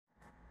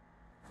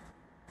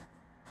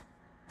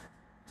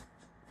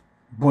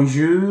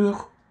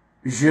Bonjour,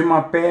 je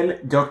m'appelle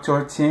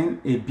Dr. Tin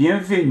et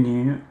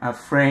bienvenue à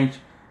French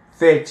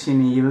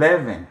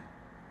 1311.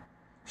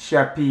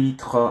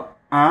 Chapitre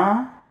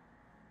 1,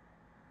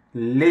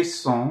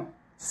 leçon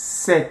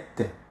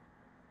 7.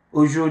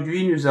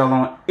 Aujourd'hui, nous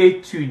allons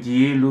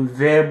étudier le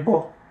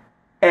verbe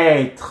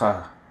être.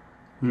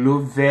 Le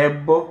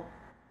verbe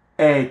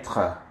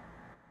être.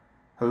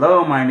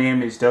 Hello, my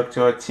name is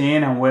Dr.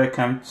 Tin and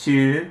welcome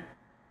to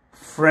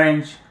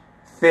French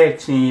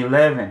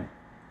 1311.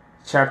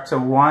 Chapter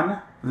 1,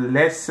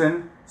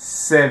 Lesson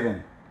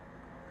 7.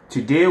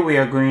 Today we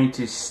are going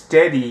to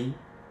study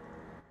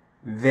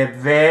the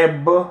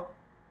verb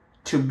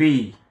to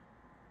be,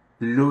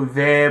 le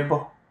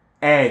verbe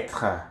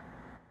être,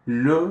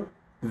 le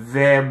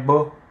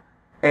verbe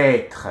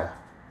être.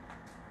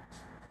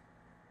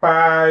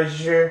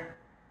 Page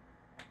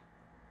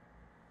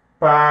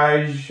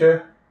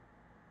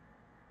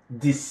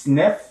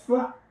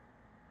 19,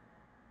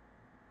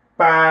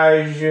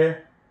 page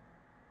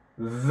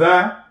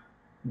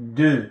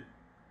 22,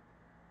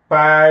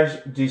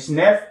 page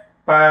 19,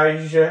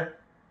 page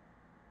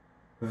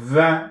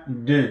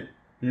 22.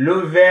 Le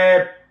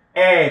verbe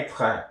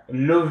être,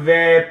 le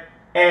verbe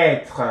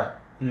être,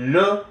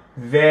 le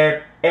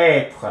verbe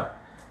être.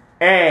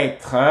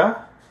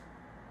 Être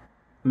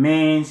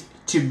means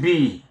to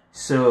be.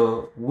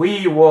 So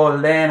we will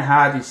learn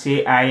how to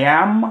say I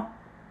am,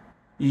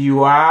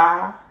 you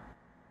are,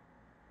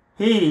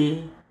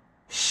 he,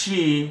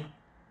 she,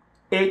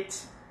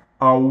 it,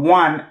 or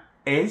one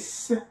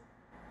is,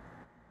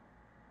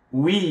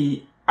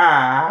 we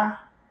are,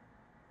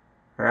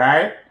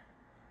 right?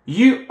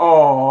 You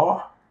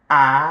are,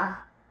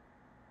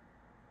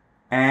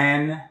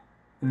 and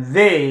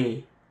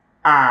they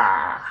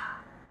are.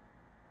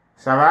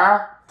 Ça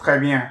va? Très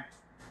bien.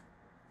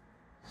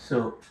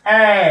 So,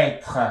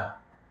 être.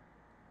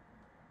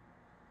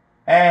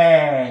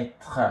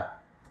 Être.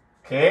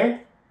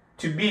 Okay?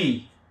 To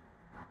be.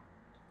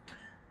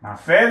 Now,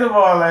 first of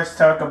all, let's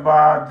talk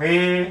about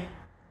the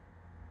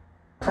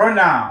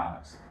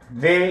pronouns,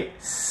 the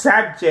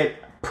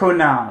subject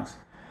pronouns,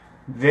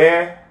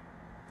 the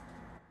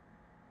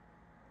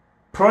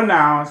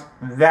pronouns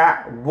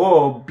that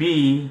will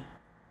be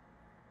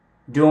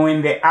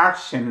doing the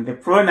action, the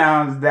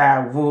pronouns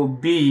that will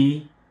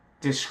be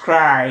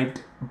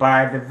described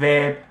by the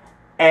verb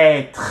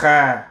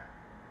être.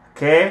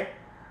 Okay?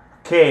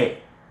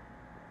 Okay.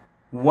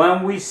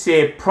 When we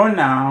say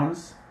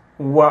pronouns,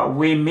 what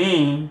we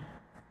mean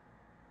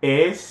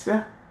is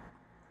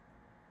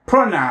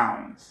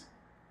pronouns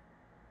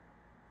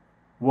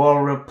will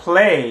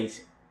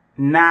replace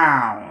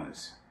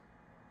nouns.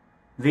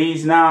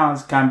 These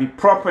nouns can be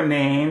proper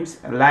names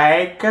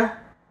like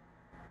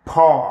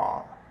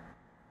Paul,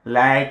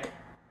 like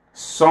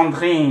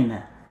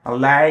Sandrine,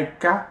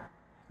 like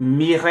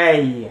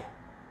Mireille,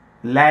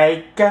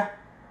 like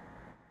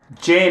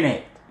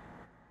Janet.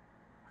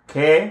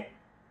 Okay?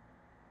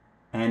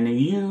 And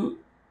you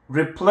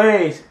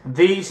replace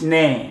these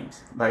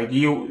names. Like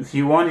if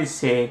you want to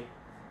say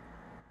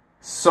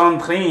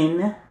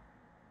Sandrine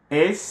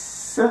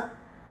is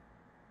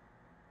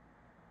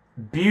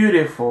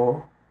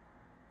beautiful,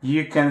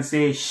 you can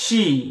say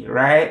she,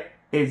 right?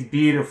 It's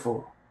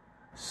beautiful.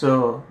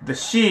 So the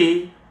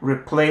she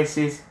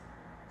replaces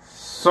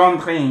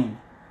Sandrine.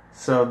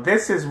 So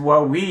this is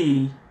what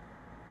we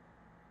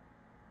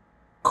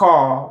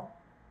call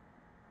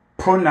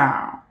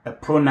pronoun, a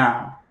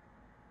pronoun.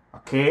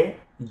 Okay?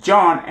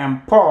 John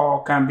and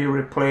Paul can be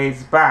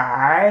replaced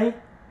by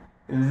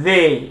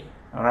they,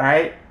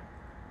 alright?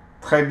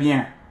 Très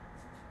bien.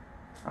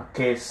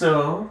 Okay,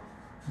 so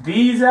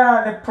these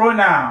are the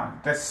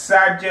pronouns, the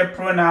subject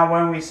pronoun.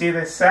 When we say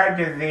the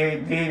subject,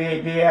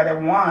 they are the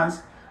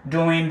ones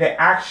doing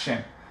the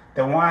action,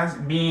 the ones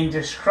being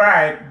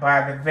described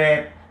by the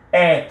verb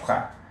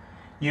être.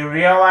 You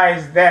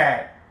realize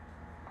that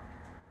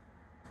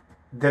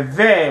the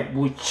verb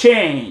will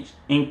change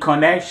in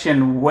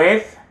connection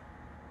with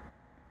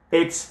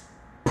its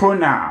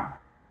pronoun,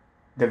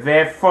 the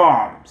verb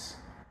forms,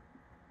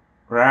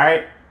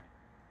 right?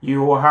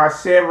 You will have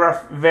several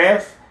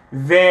verb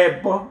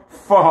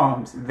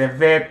forms. The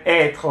verb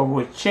être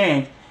will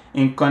change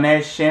in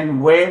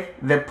connection with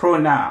the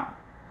pronoun.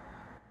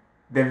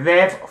 The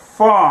verb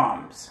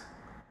forms,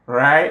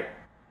 right,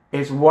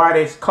 is what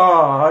is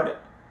called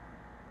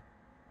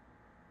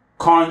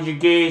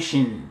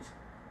conjugation.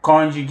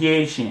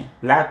 Conjugation,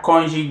 la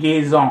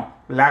conjugaison.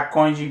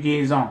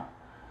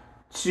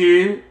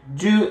 To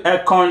do a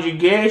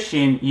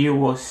conjugation, you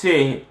will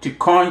say to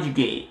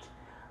conjugate,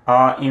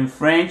 or in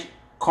French,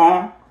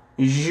 conjuguer.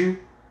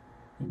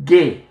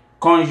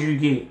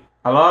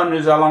 Alors,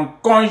 nous allons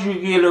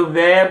conjuguer le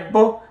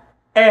verbe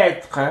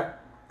être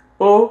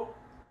au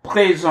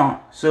présent.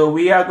 So,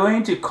 we are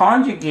going to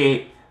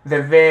conjugate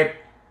the verb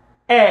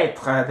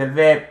être, the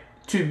verb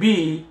to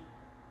be,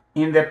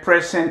 in the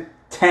present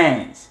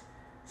tense.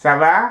 Ça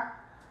va?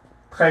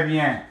 Très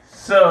bien.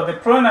 So, the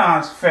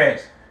pronouns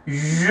first.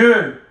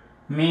 Je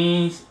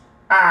means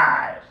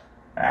I,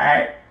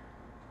 right?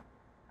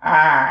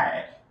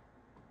 I.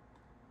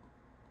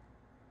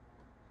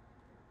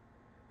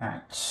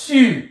 Now,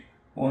 tu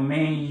will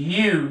mean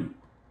you.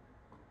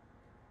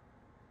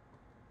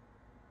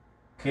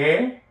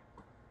 Okay?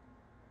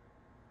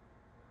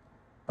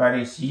 But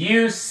it's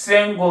you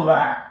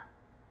singular.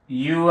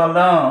 You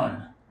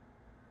alone.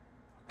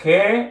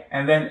 Okay?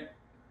 And then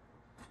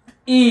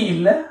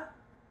il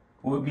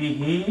will be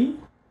he.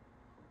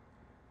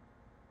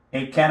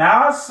 It can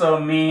also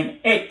mean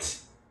it.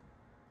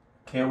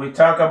 Okay, we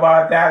talk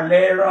about that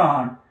later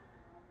on.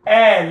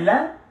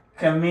 Elle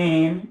can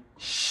mean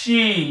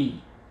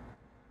she.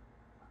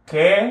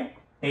 Okay?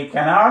 It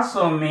can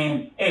also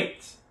mean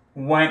it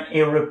when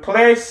it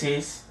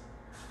replaces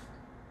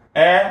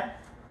a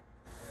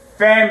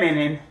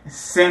feminine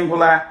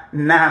singular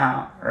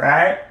noun,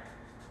 right?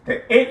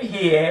 The it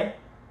here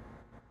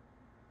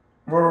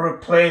will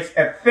replace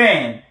a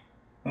thing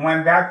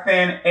when that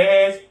thing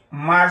is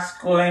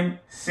masculine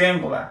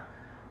singular.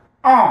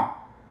 Un,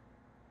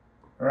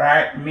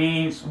 right,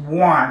 means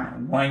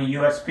one. When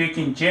you are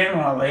speaking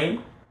generally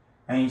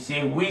and you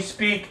say we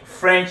speak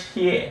French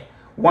here,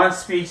 one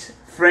speaks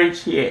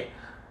French here,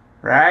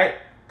 right?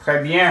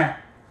 Très bien.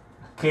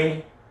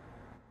 Okay.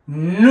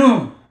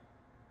 Nous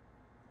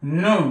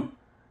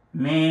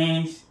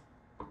means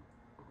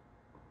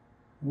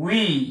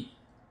we.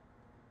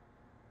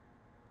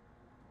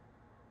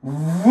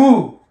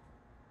 Vous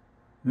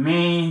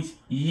means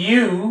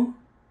you.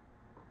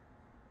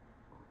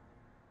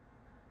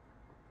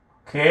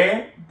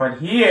 Okay, but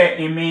here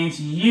it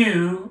means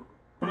you,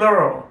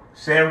 plural,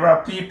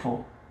 several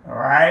people, all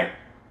right?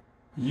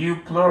 You,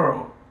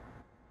 plural,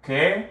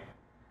 okay?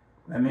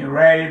 Let me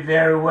write it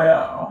very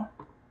well.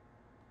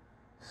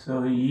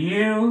 So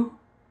you,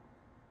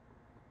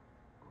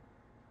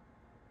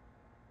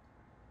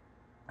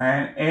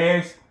 and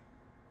it's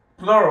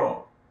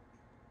plural.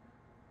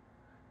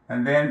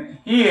 And then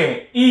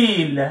here,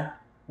 il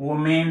will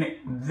mean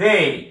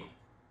they.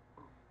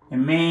 It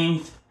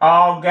means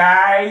all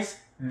guys.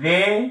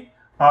 They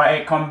are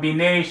a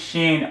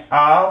combination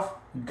of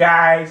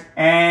guys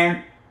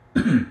and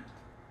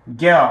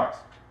girls.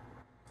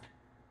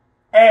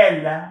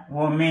 Elle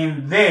will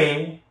mean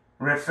they,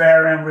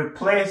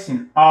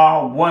 replacing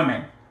all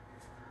women.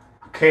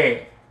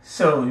 Okay,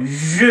 so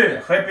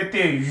je,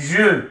 répétez,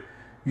 je,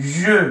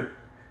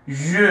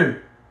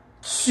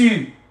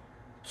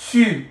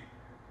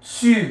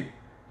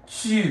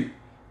 tu,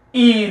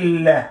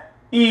 il,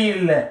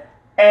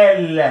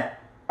 elle,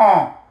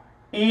 on.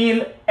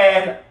 Il,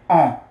 elle,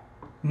 on.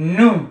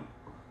 Nous,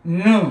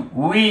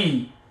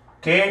 we.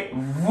 Okay,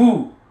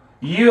 vous,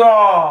 you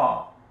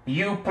are.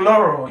 You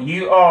plural,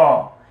 you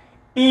are.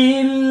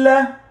 Il,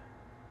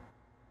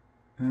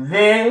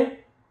 they,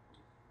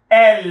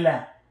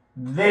 elle,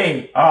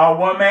 they. All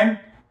women.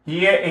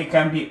 Here it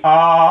can be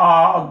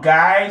all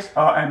guys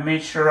or a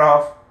mixture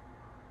of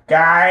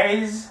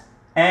guys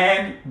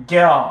and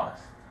girls.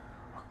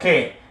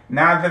 Okay,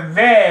 now the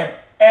verb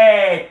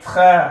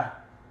être.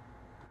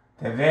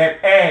 The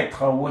verb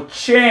être will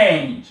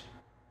change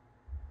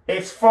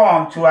its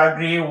form to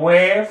agree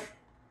with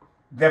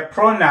the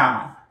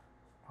pronoun.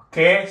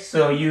 Okay,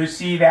 so you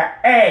see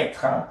that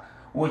être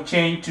will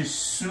change to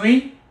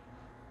suis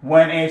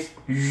when it's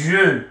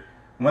je,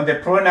 when the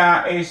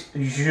pronoun is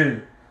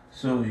je.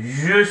 So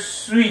je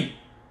suis,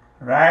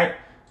 right?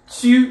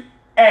 Tu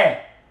es.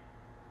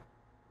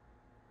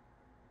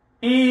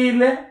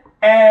 Il,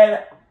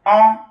 elle,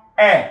 on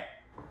est.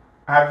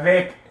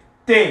 Avec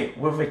T,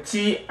 with a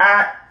T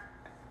at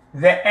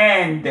the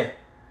end,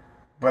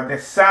 but the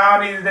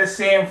sound is the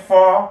same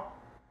for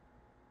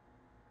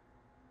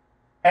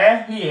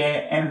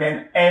here and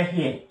then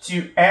here.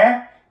 Tu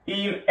es,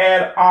 il,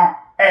 elle, on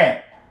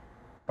est.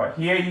 But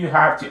here you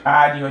have to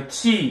add your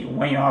T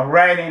when you're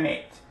writing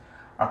it.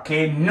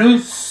 Okay,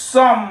 nous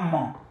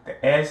sommes.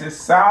 The S is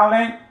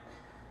silent,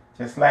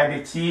 just like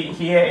the T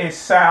here is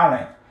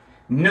silent.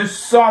 Nous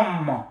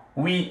sommes.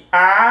 We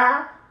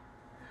are.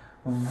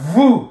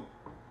 Vous.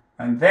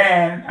 And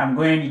then I'm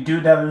going to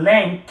do the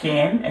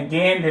linking,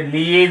 again, the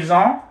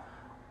liaison,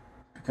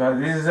 because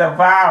this is a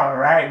vowel,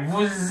 right?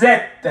 Vous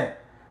êtes,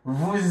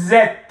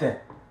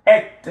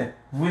 êtes,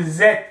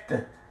 vous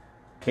êtes.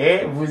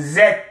 Okay, vous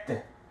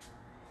êtes.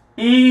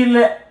 Ils,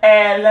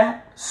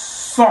 elles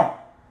sont.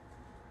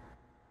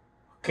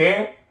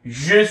 Okay,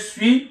 je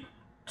suis,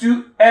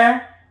 tu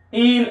es,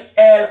 il,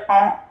 elle,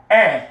 on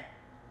est.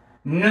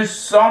 Nous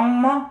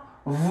sommes,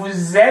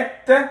 vous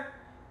êtes,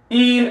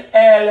 ils,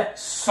 elles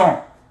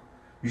sont.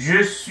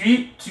 Je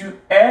suis, tu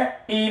es,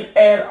 il,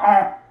 elle,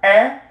 on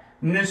est.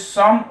 Nous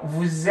sommes,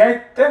 vous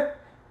êtes,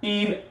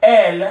 ils,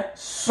 elles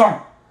sont.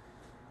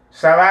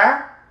 Ça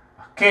va?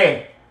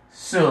 Okay.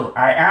 So,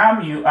 I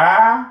am, you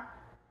are,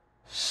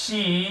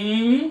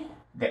 she,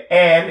 the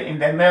L in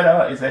the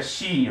middle is a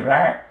she,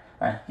 right?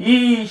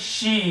 He,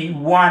 she,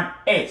 one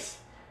is.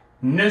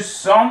 Nous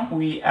sommes,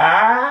 we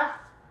are.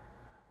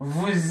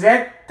 Vous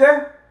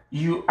êtes,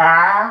 you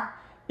are.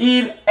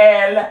 Ils,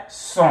 elles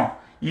sont.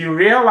 You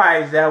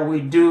realize that we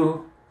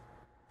do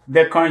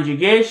the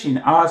conjugation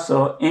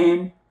also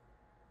in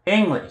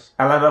English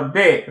a little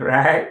bit,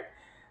 right?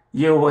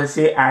 You will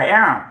say I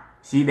am.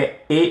 See the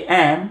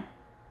am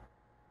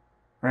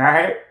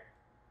right?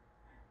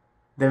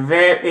 The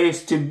verb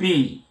is to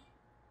be,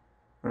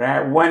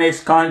 right? When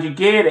it's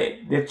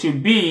conjugated, the to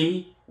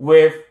be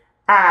with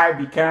I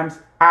becomes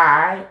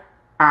I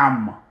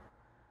am.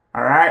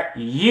 All right?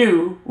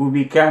 You will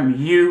become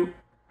you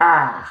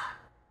are.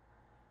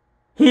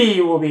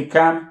 He will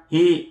become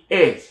he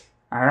is.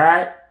 All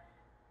right?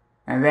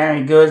 And then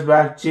it goes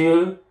back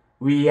to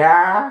we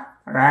are,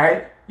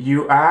 right?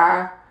 You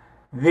are,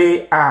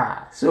 they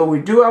are. So we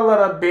do a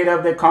little bit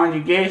of the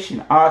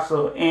conjugation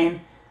also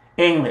in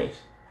English.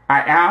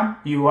 I am,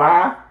 you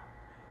are,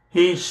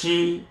 he,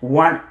 she,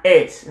 one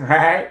is,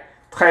 right?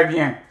 Très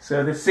bien.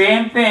 So the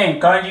same thing,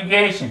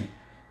 conjugation.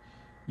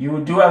 You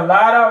will do a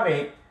lot of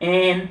it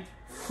in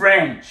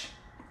French.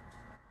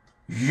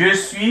 Je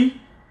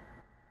suis,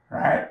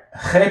 right?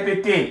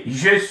 Répétez,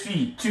 je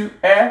suis, tu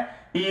es,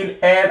 il,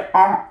 elle,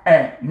 on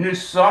est. Nous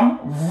sommes,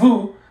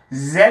 vous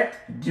êtes.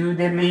 Do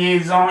the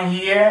liaison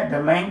here,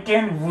 the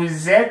linking.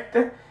 Vous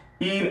êtes,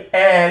 il,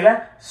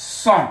 elle,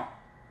 sont.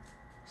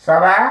 Ça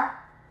va?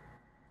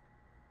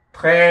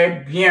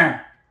 Très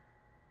bien.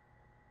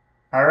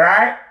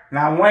 Alright?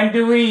 Now when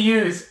do we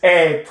use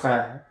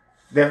être?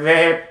 The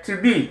verb to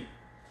be.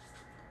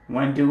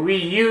 When do we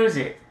use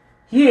it?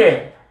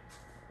 Here.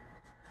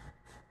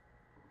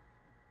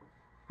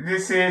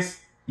 This is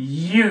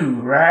you,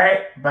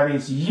 right? But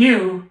it's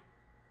you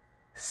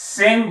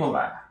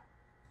singular.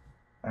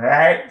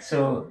 Right?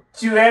 So,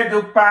 tu es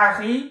de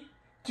Paris.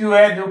 Tu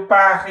es de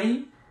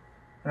Paris.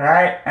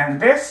 Right? And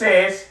this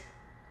is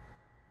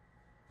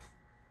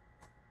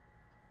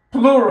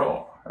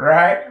plural.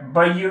 Right?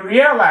 But you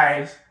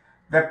realize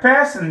the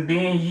person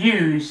being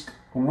used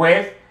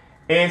with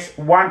is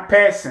one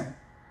person.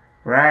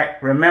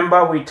 Right?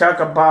 Remember we talk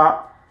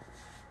about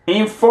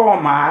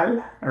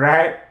informal,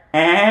 right?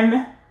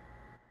 And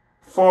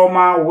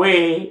formal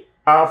way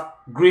of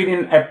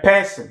greeting a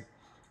person.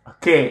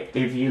 Okay,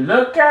 if you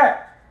look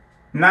at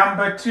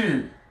number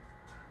 2,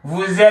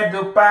 vous êtes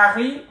de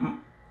Paris,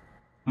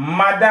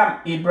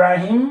 Madame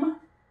Ibrahim.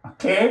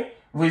 Okay,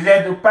 vous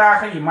êtes de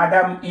Paris,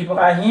 Madame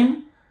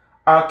Ibrahim.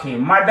 Okay,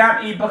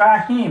 Madame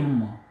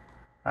Ibrahim,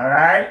 all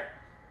right,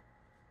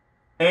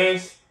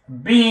 is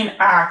being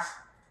asked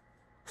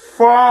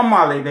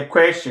formally the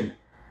question.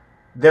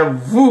 The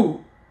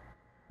vous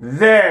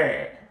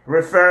there,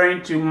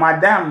 referring to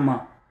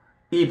Madame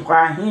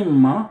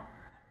Ibrahim,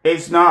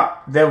 is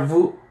not the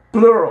vous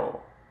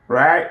plural,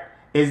 right?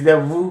 It's the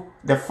vous,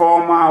 the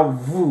formal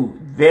vous,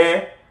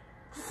 the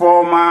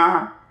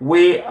formal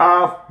way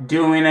of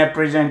doing a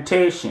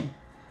presentation,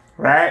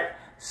 right?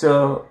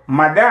 So,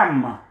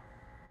 Madame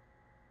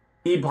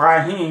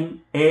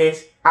Ibrahim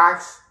is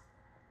asked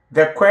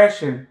the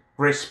question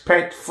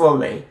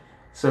respectfully.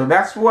 So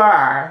that's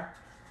why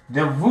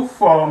the vous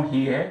form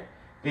here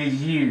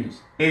is used.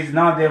 It's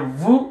not the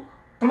vous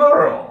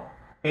plural.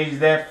 It's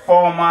the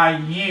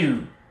formal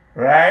you,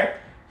 right?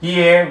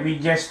 Here we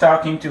just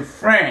talking to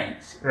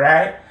friends,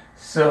 right?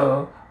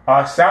 So,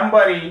 or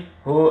somebody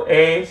who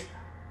is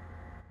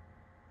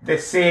the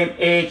same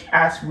age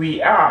as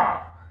we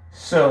are.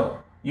 So,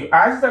 you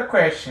ask the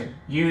question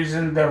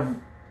using the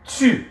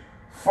tu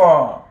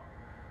for.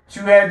 Tu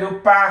es de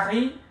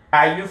Paris?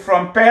 Are you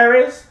from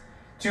Paris?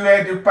 Tu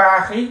es de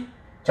Paris?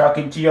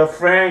 Talking to your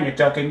friend, you're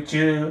talking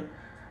to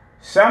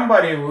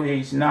somebody who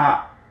is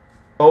not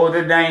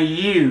older than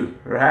you,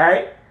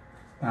 right?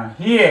 Now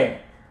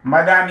here,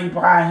 Madame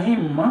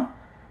Ibrahim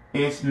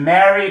is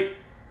married,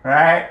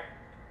 right?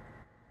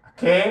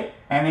 Okay,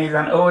 and is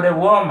an older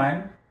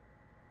woman,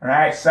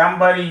 right?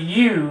 Somebody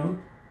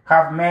you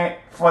have met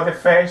for the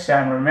first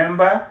time,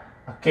 remember?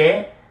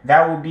 Okay,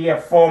 that would be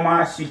a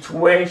formal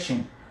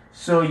situation.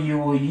 So you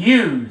will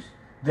use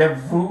the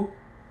vous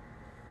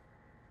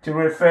to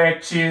refer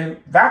to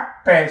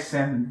that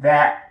person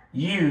that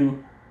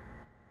you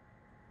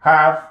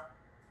have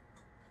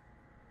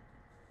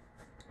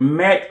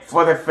met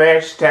for the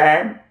first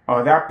time,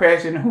 or that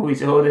person who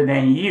is older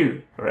than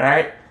you,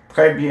 right?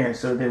 Très bien.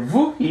 So the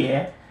vous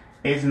here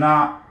is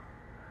not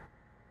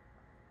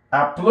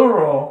a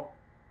plural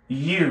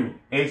you.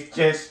 It's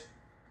just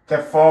the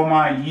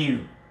formal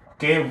you.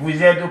 Okay?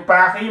 Vous êtes de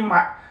Paris,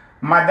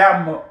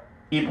 Madame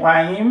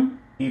Ibrahim.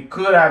 It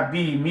could have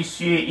been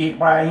Monsieur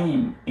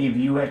Ibrahim if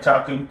you were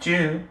talking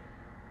to,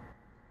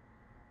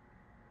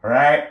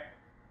 right,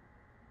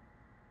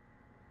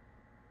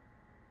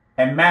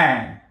 a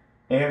man.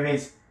 If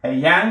it's a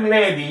young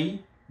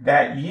lady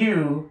that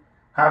you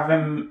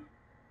haven't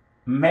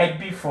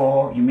met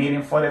before, you meet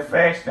him for the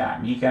first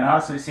time, you can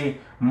also say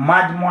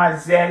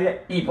Mademoiselle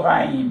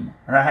Ibrahim,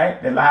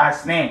 right? The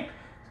last name.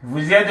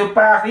 Vous êtes de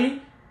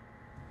Paris,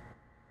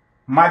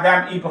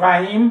 Madame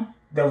Ibrahim.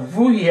 The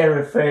vous here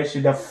refers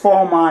to the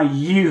formal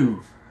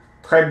you.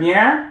 Très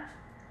bien.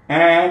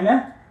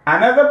 And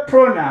another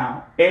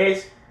pronoun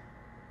is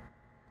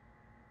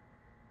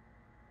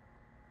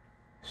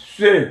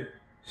ce.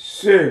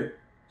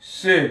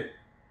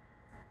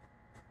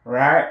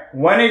 Right?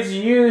 When it's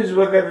used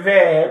with a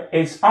verb,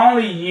 it's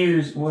only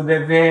used with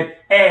the verb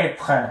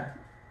être.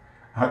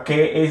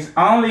 Okay? It's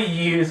only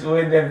used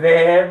with the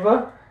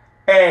verb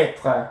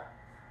être.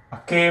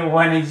 Okay,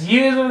 when it's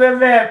used with the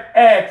verb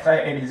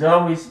être, it is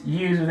always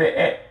used with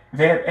the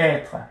verb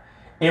être.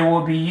 It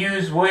will be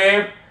used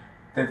with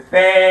the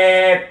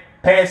third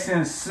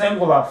person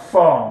singular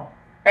form,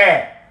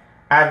 est,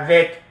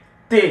 avec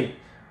t,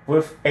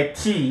 with a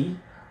t,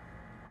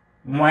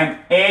 when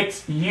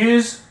it's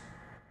used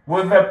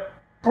with a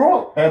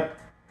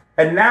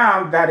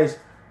noun that is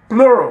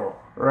plural,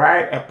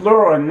 right? A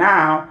plural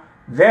noun,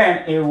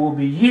 then it will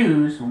be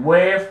used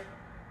with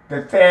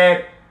the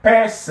third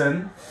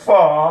person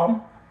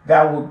form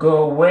that will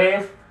go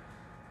with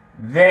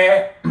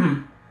the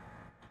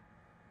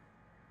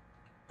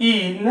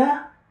il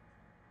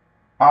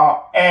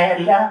or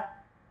elle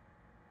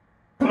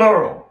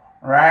plural,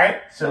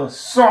 right? So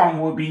son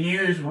will be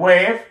used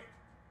with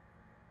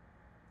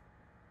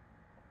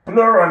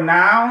plural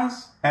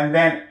nouns, and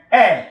then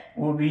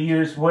will be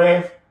used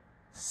with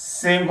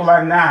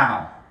singular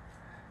noun.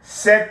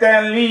 C'est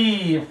un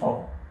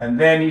livre, and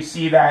then you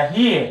see that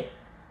here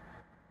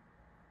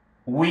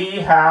we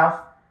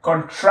have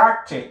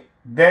contracted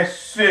the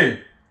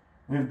se.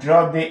 We've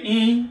dropped the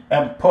e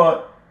and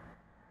put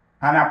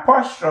an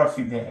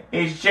apostrophe there.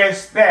 It's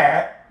just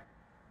that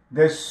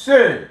the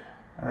se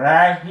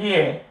right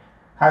here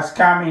has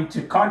come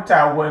into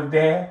contact with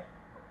the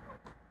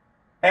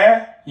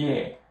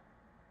here.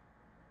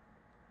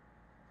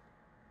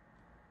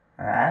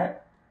 Alright?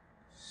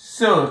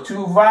 So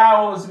two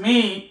vowels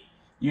meet,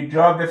 you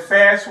drop the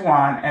first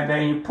one and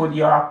then you put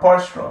your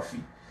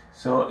apostrophe.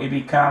 So it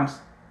becomes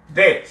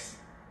this.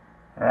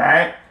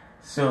 Right?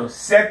 So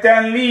c'est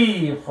un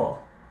livre.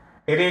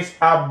 It is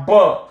a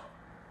book.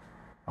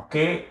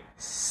 Okay?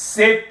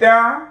 C'est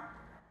un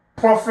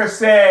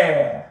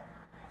professeur.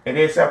 It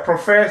is a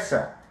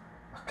professor.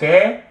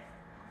 Okay?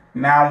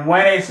 Now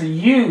when it's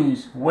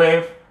used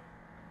with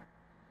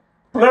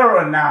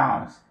plural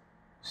nouns,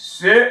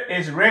 ce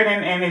is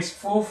written in its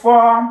full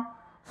form,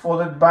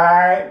 followed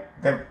by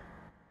the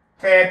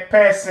third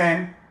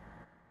person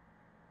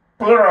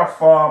plural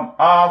form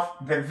of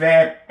the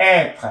verb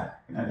être.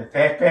 You know, the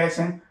third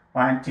person,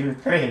 1, 2,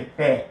 3,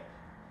 third.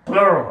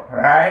 Plural,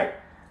 right?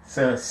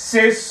 So,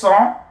 ce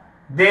sont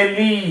des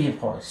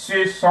livres.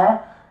 Ce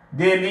sont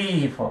des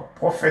livres.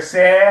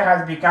 Professeur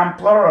has become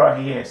plural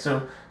here.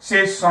 So,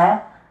 ce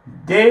sont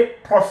des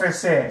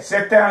professeurs.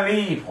 C'est un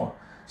livre.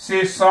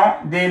 Ce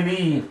sont des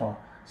livres.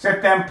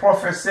 C'est un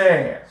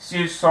professeur.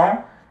 Ce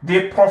sont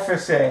des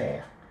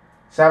professeurs.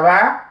 Ça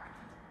va?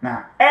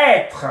 Now,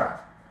 être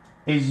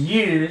is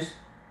used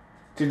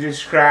to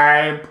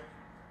describe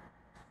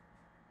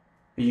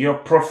your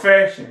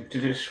profession, to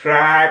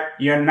describe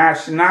your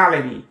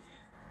nationality,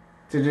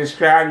 to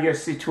describe your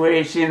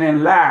situation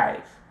in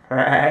life,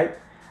 right?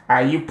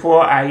 Are you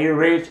poor? Are you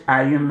rich?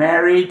 Are you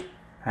married?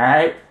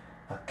 Right?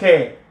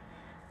 Okay.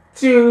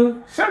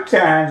 To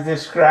sometimes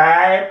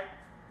describe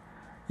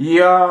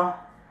your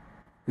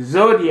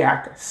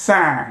zodiac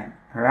sign,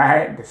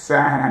 right? The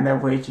sign under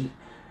which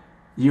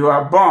you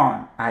are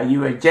born. Are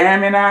you a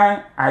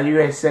Gemini? Are you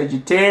a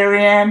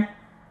Sagittarian?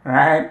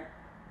 Right?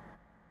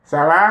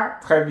 Ça va?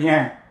 Très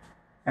bien.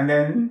 And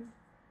then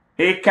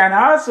it can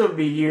also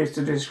be used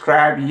to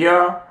describe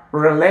your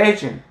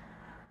religion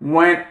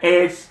when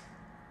it's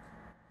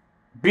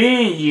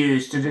being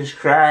used to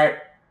describe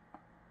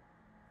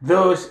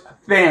those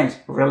things.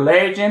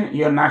 Religion,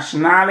 your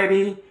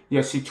nationality,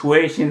 your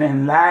situation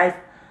in life,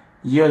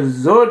 your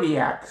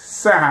zodiac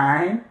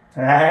sign,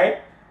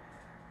 right?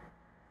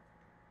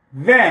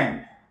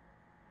 Then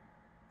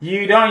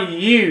you don't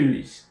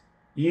use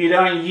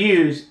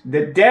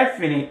the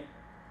definite,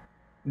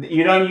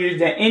 you don't use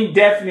the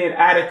indefinite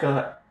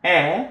article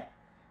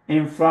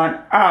in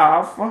front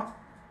of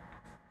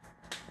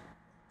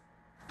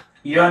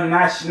your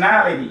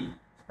nationality,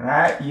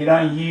 right? You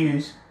don't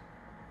use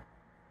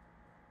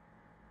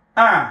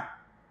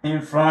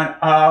in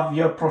front of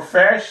your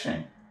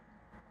profession,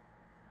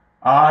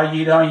 or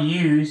you don't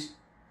use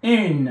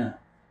une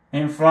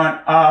in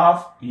front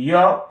of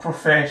your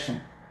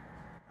profession,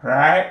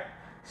 right?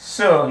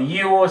 So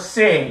you will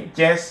say,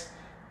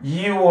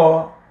 you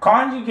will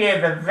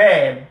conjugate the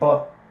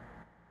verb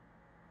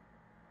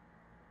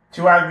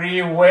to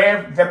agree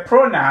with the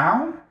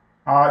pronoun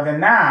or the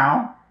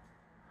noun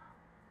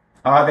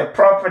or the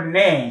proper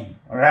name,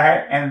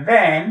 right? And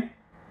then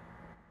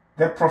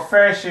the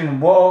profession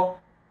will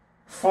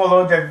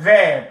follow the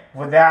verb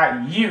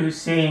without you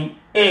saying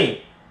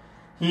a.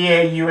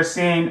 Here you are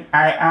saying,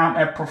 I am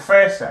a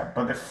professor,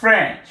 but the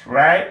French,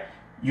 right?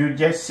 You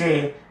just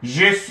say,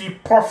 je suis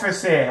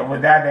professeur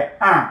without the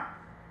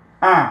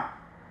un.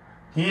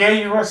 Here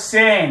you are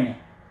saying,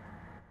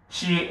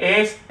 she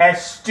is a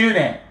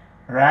student,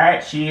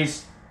 right? She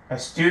is a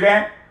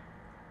student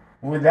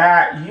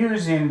without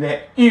using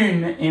the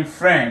une in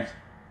French.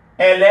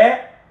 Elle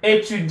est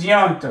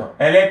étudiante.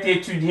 Elle est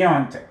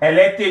étudiante. Elle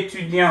est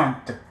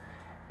étudiante.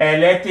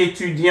 Elle est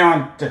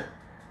étudiante.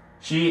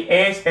 She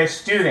is a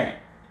student.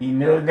 You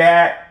know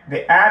that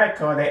the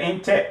article, the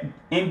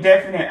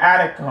indefinite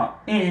article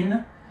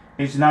in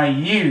is not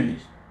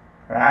used,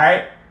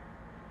 right?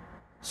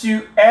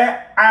 Tu es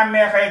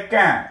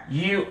américain.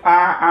 You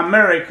are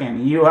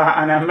American. You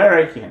are an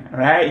American,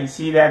 right? You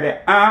see that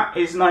the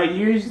is not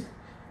used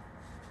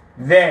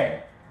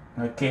there,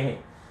 okay?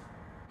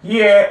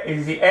 Here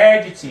is the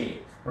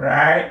adjective,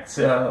 right?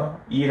 So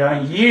you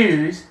don't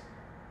use,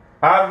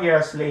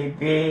 obviously,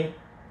 the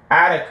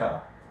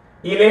article.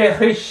 Il est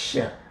riche.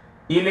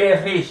 Il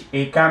est riche.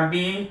 It can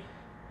be,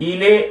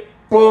 il est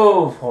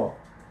pauvre.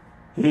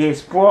 He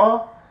is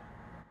poor.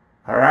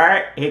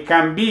 Alright? It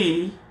can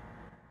be,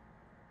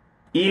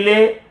 il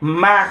est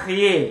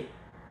marié.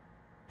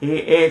 He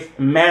is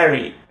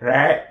married,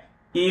 right?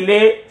 Il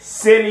est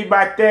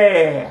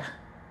célibataire.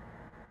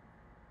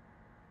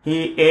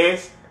 He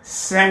is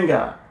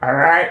single,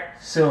 alright?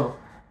 So,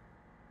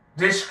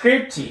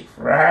 descriptive,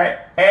 right?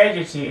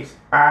 Adjectives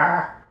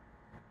are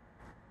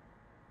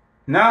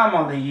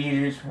normally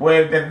used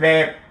with the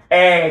verb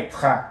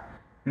être.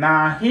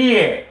 Now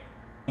here,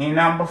 in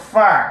number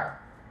 5,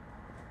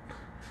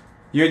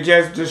 you're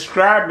just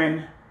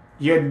describing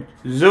your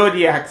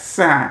zodiac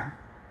sign,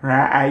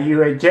 right? Are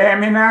you a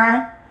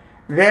Gemini?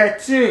 There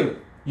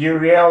too, you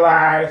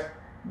realize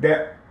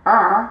that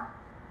or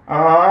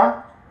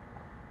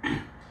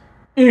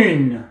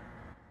une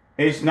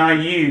is not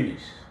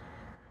used.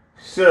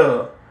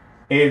 So,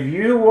 if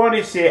you want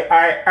to say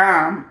I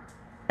am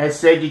a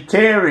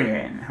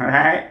Sagittarian,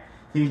 right?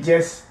 You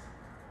just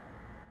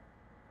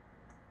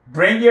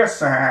bring your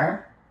sign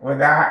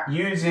without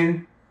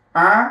using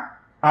un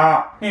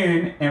or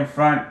une in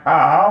front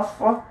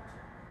of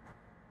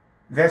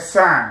the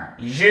sign.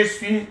 Je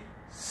suis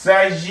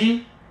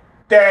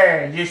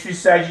Sagittaire. Je suis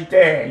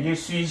Sagittaire. Je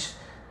suis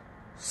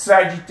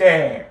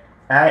Sagittaire.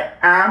 I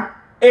am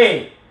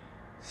a.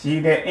 See,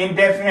 the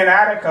indefinite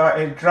article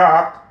is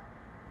dropped,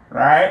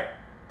 right?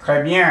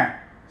 Très bien.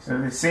 So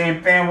the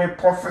same thing with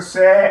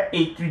professeur,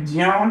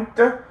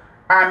 étudiante,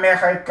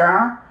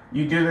 américain.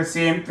 You do the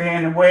same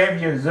thing with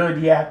your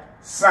zodiac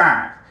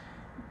sign.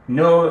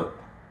 No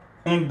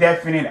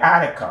indefinite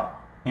article.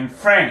 In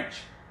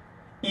French,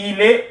 il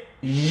est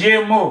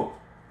Gémeaux.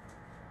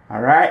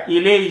 Alright?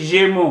 Il est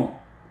Gémeaux.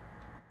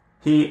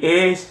 He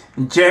is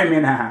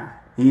Gemini.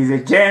 He's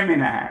a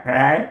Gemini,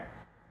 right?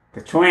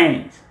 The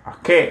twins.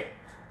 Okay.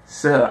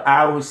 So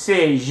I would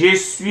say, je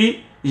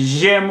suis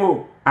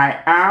Gémeaux. I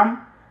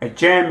am a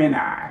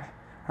Gemini.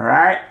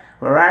 Alright?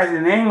 Whereas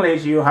in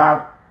English, you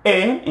have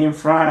a in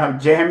front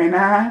of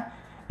Gemini.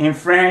 In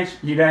French,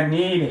 you don't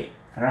need it.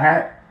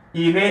 Alright?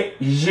 Il est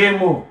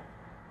Gémeaux.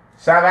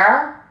 Ça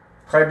va?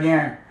 Très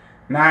bien.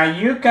 Now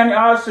you can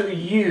also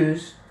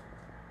use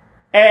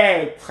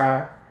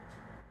être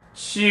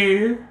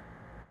to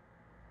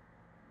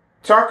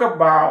talk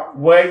about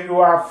where you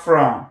are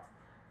from.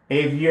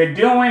 If you're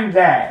doing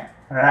that,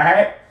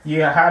 right,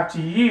 you have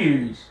to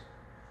use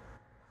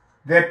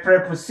the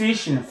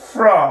preposition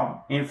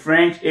from. In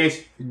French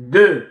is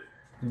de,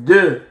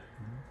 de,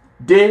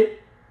 de,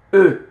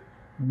 de,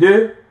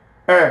 de.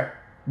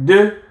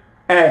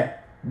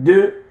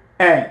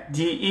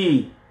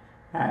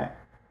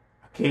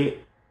 Okay,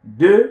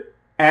 de,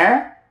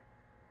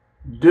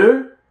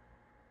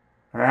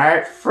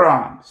 right,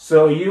 from.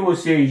 So you will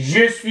say,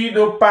 je suis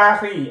de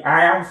Paris,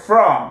 I am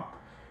from.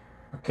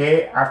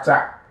 Okay,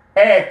 after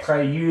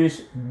être,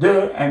 use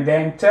de, and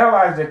then tell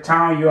us the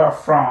town you are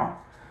from,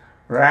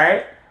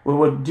 right? We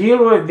will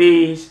deal with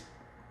these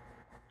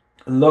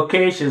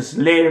locations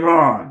later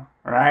on,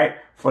 right?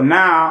 For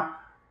now,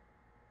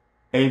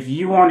 if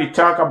you want to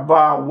talk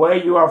about where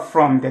you are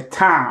from, the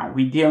town,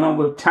 we're dealing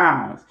with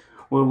towns.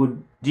 We will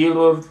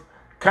deal with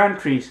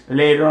countries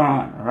later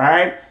on,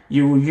 right?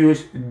 You will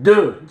use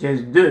de,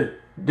 just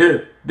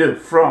de,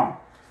 from.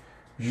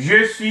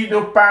 Je suis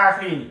de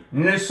Paris.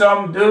 Nous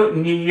sommes de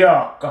New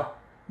York.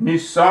 Nous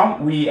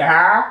sommes, we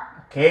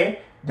are,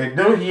 okay? The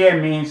de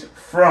here means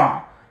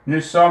from.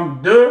 Nous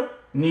sommes de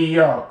New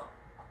York.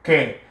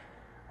 Okay.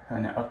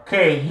 And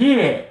okay,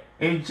 here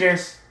it's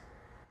just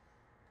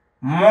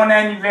mon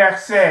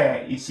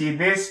anniversaire. You see,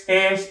 this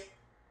is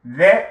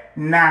the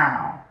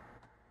noun,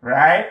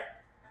 right?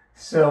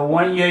 So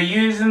when you're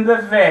using the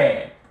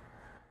verb,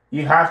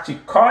 you have to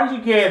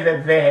conjugate the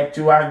verb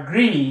to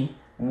agree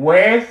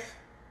with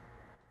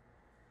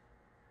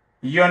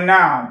your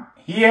noun.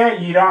 Here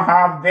you don't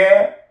have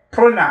the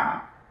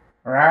pronoun,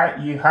 right?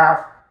 You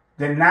have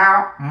the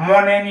noun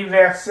mon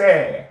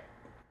anniversaire,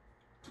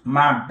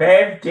 my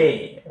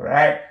birthday,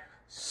 right?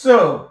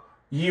 So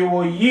you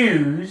will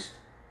use,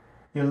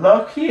 you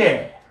look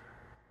here,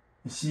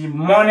 you see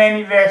mon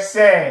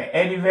anniversaire,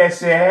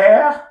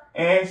 anniversaire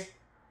is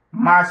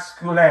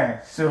masculine,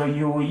 so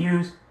you will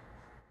use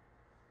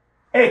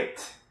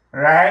it,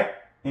 right,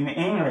 in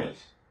English.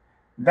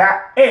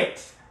 That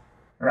it,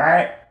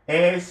 right,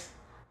 is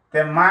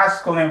the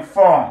masculine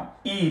form,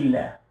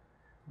 il,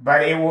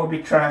 but it will be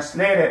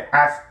translated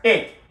as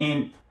it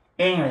in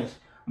English.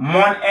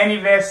 Mon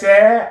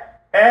anniversaire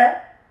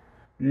est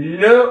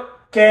le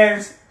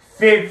 15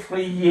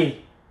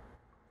 février,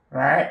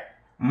 right?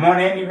 Mon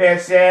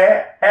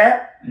anniversaire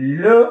est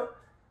le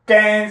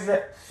 15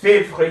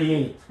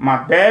 février.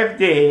 My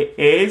birthday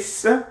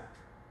is,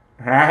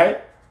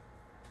 right,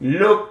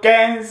 le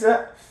 15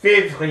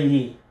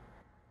 février.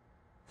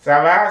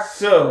 Ça va?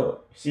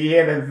 So,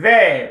 here the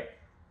verb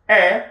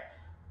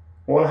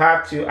will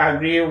have to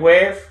agree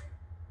with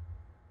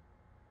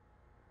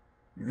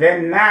the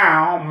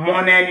noun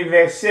mon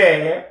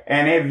anniversaire,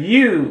 and if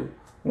you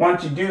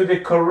want to do the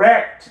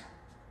correct,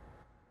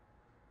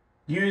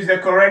 use the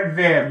correct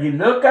verb, you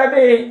look at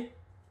the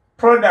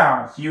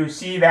pronouns, you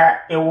see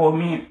that it will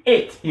mean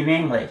it in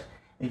English.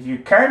 If you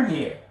come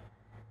here,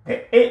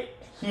 the it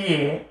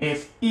here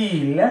is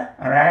il,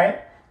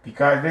 right?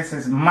 Because this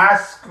is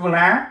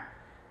masculine.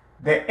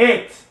 The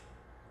it,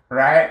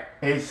 right,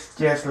 is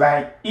just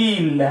like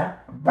il,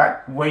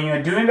 but when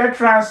you're doing the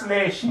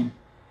translation,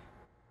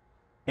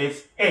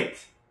 it's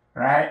it,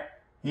 right?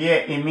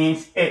 Here it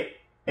means it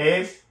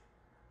is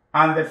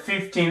on the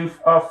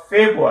 15th of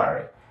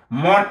February.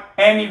 Mon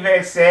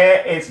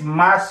anniversaire is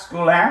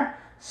masculine,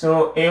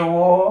 so it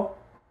will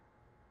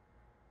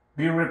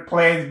be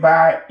replaced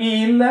by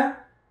il,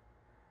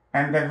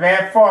 and the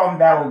verb form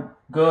that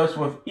goes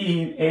with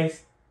il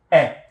is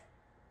est.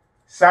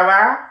 Ça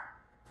va?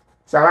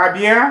 Ça va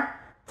bien?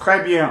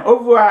 Très bien. Au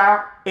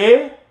revoir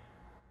et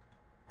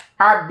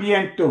à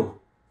bientôt.